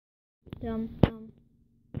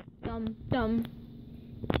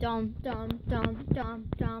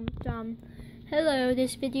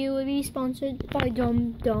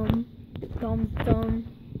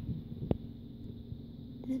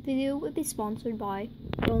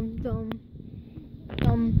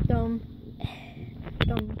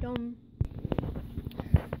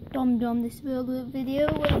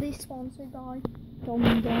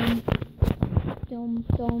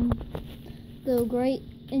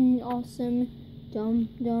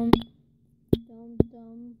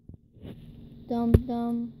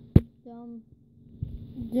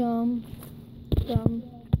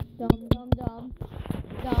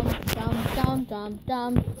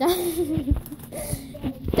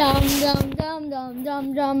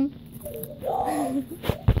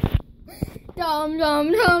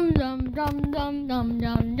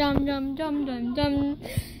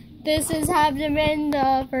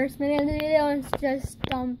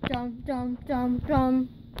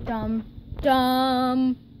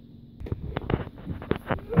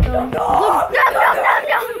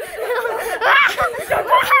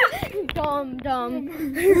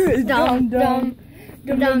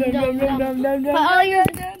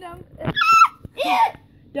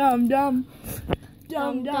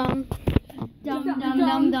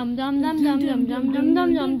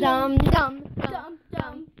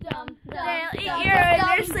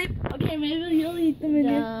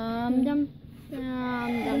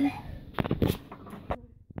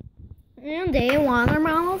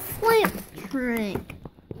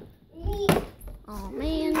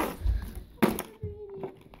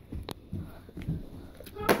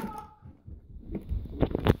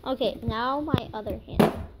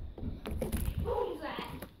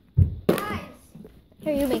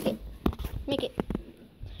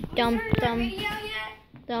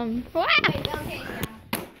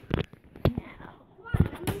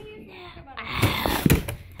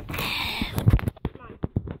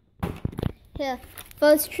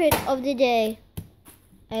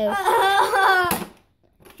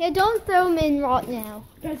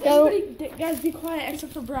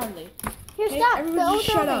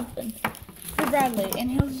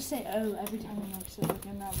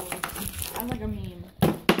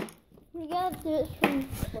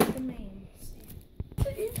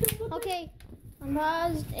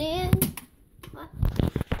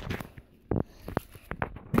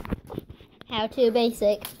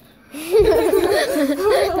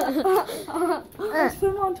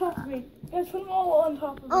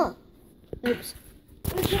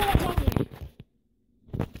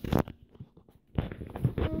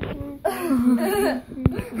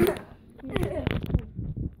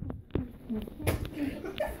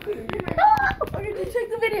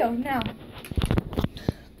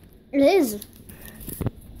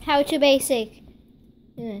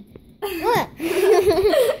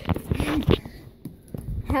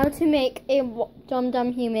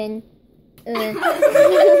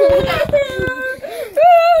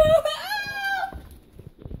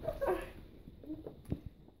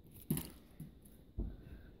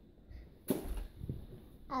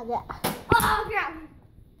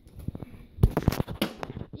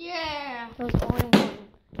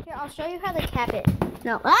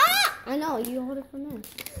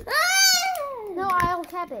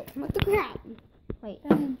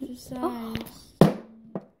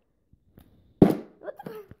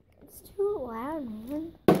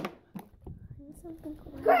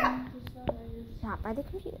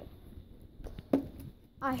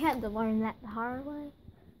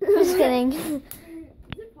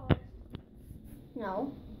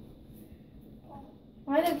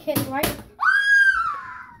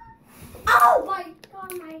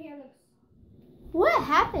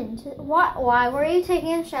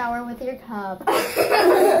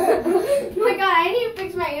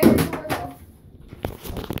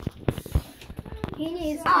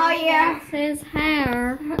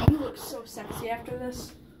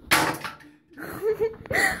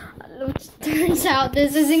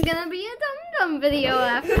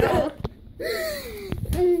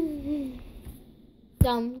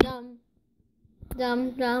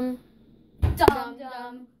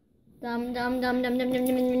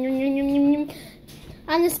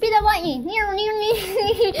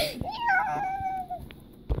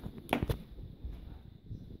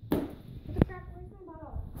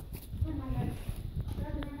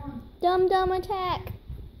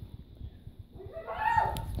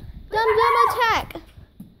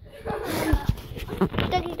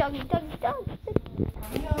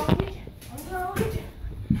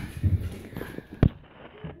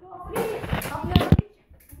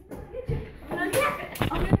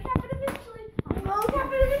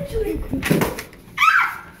shooting.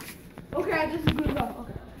 Okay, I just moved up.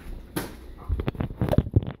 Okay.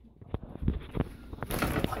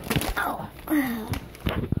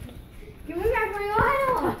 Give me back my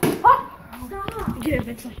idol. Stop. Get it,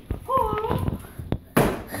 Vincent.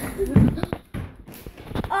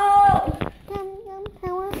 Oh.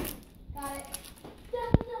 Power. Got it.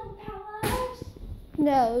 Powers.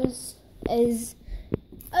 Nose is.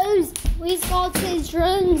 Oh, we got his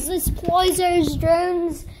drones. Let's deploy those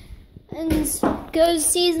drones and go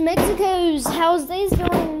see Mexico's. How's these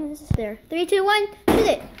going? There. 3, 2, 1. Shoot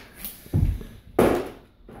it.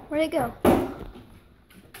 Where'd it go?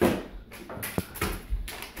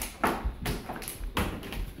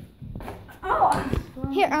 Oh.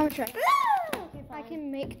 Here, I'm gonna try. I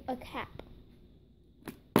can make a cap.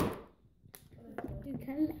 Du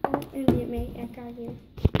kan unge mig en gång.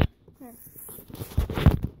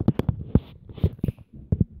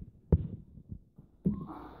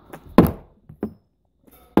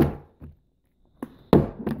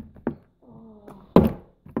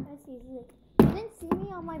 That's easy. You didn't see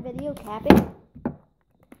me on my video capping?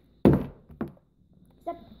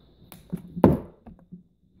 Step.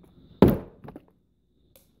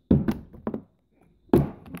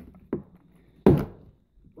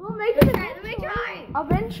 We'll make it. Let me try.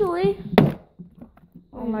 Eventually.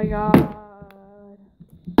 Oh my god.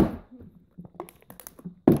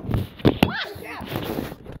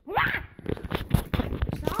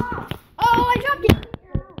 Stop. Oh, I dropped it.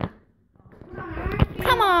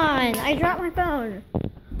 Come on. I dropped my phone.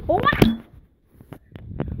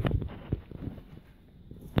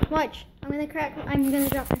 Watch. I'm gonna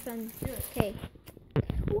drop my phone. Okay.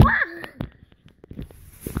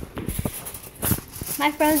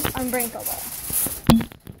 My phone's unbreakable.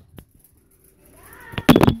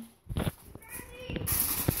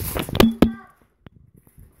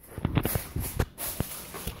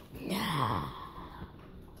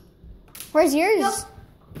 Where's yours?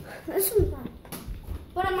 This one's fine.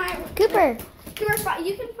 But on my Cooper.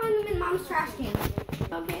 you can find them in Mom's trash can.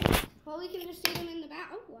 Okay. Well, we can just see them in the back.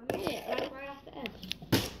 Oh, I made it right off the edge.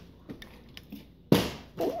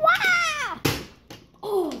 Wow!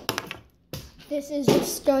 Oh, this is the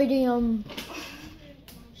stadium.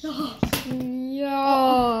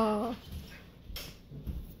 Yeah.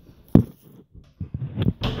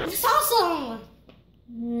 It's awesome.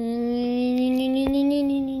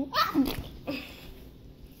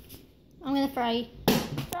 I'm gonna fry.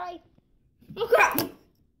 Fry. Oh crap!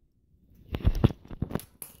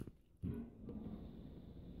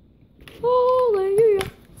 Hallelujah.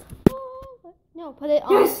 No, put it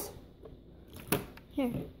on. Yes.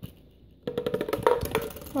 Here.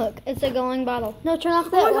 Look, it's a glowing bottle. No, turn off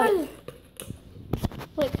that light.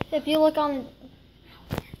 Look, if you look on.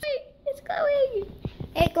 It's glowing.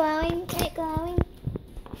 It's glowing. It's glowing.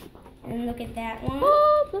 And look at that one.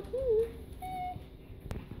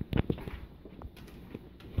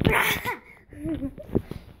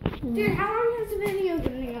 Dude, how long has the video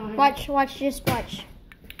been on? Watch, just watch.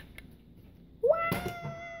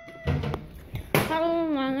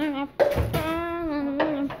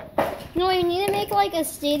 No, you need to make like a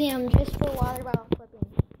stadium just for water bottle flipping.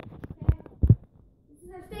 This is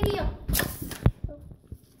a stadium.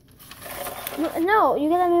 No, you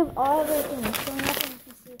gotta move all the things so nothing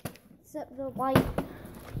can see except the light.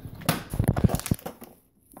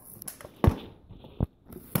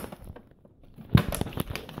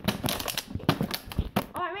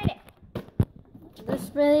 Oh, I made it. This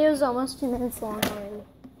video is almost 2 minutes long already.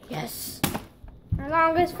 Yes. Our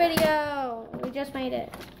longest video. We just made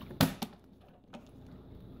it.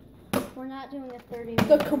 We're not doing a 30 The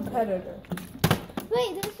minute. competitor.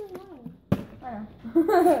 Wait, this is mine. I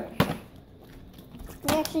know. We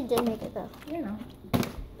actually did make it though. You know.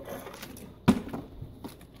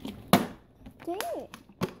 Dang it.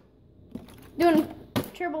 Doing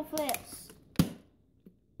triple flips.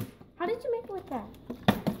 How did you make it with that?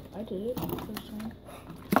 I did.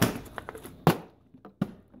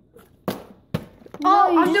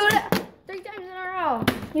 Oh, you I'm just- doing it 3 times in a row.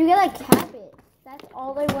 You gotta cap it. That's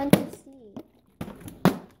all they want to see.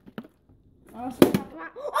 Honestly,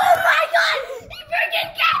 Oh my god! He freaking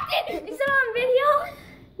capped it! Is it on video?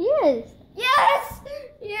 Yes. Yes!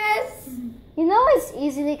 Yes! You know it's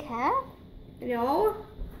easy to cap? No?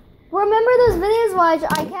 Remember those videos where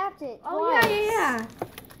I capped it? Oh, twice. yeah.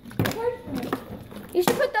 You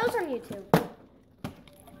should put those on YouTube.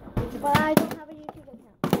 But I don't have a YouTube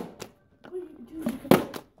account.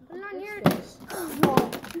 Put it on your...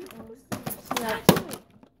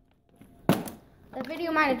 The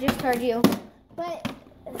video might have just heard you. But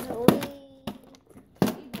This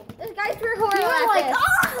guy's pretty horrible you were at like, this.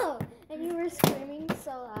 oh! And You were screaming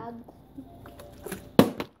so loud.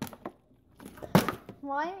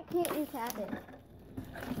 Why can't you tap it?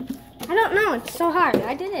 I don't know. It's so hard.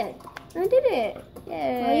 I did it. I did it.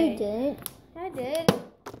 Yay. No, you didn't. I did.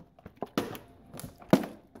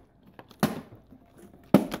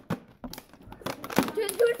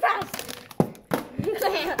 Do it fast.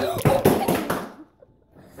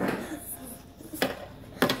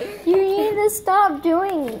 You need to stop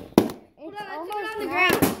doing it. Hold on, let's do it on the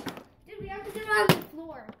ground. Dude, we have to do it on the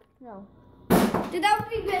floor. No. Dude, that would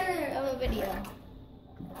be better of a video.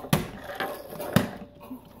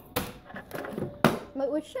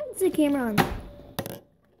 But which side's the camera on?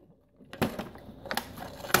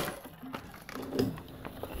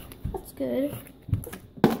 That's good.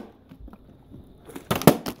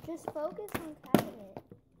 Just focus on tapping it.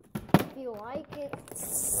 If you like it,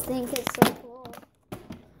 think it's so cool.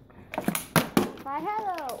 If I had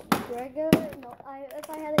a regular, if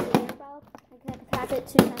I had a gamer mouse, I could tap it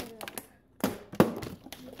 2 times.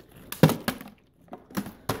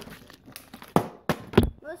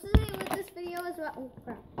 Mostly with this video is what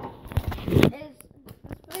this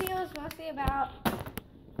video is mostly about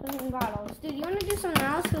cleaning bottles. Dude, you want to do something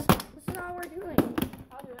else? Because this is all we're doing.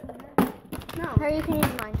 I'll do it. No. Hurry, you can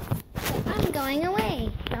use mine. I'm going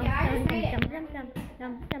away. Yeah, I just made it.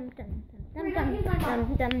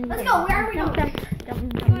 Let's go. Where are we going?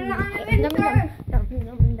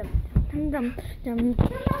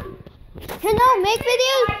 No, make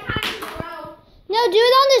videos. No, do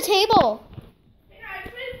it on the table.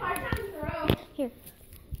 Here.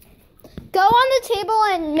 Go on the table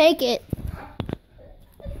and make it.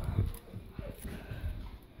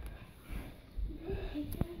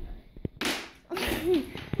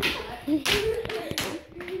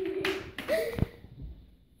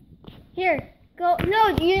 Here, go. No,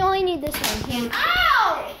 you only need this one. Here.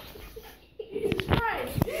 Ow! Jesus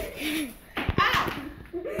Christ. Ow!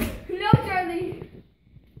 No, Charlie.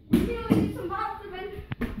 You can only do some bottles of it.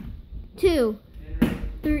 2,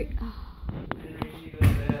 3. Oh.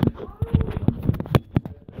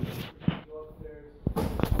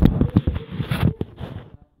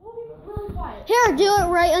 Here, do it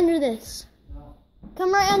right under this.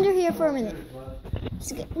 Come right under here for a minute.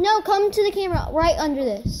 No, come to the camera right under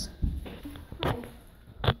this.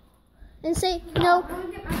 And say, no. Let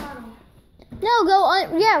me get my bottle. No, go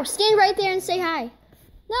on. Yeah, stand right there and say hi.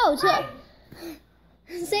 No, say,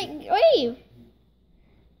 wave.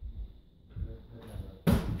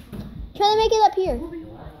 Try to make it up here.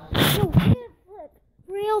 No,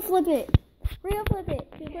 real flip it. Real flip it,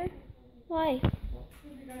 Cooper. Why?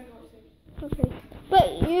 Okay.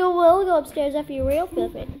 But you will go upstairs after you real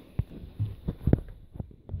flip it.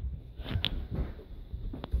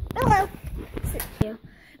 Hello.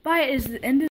 Bye is the end of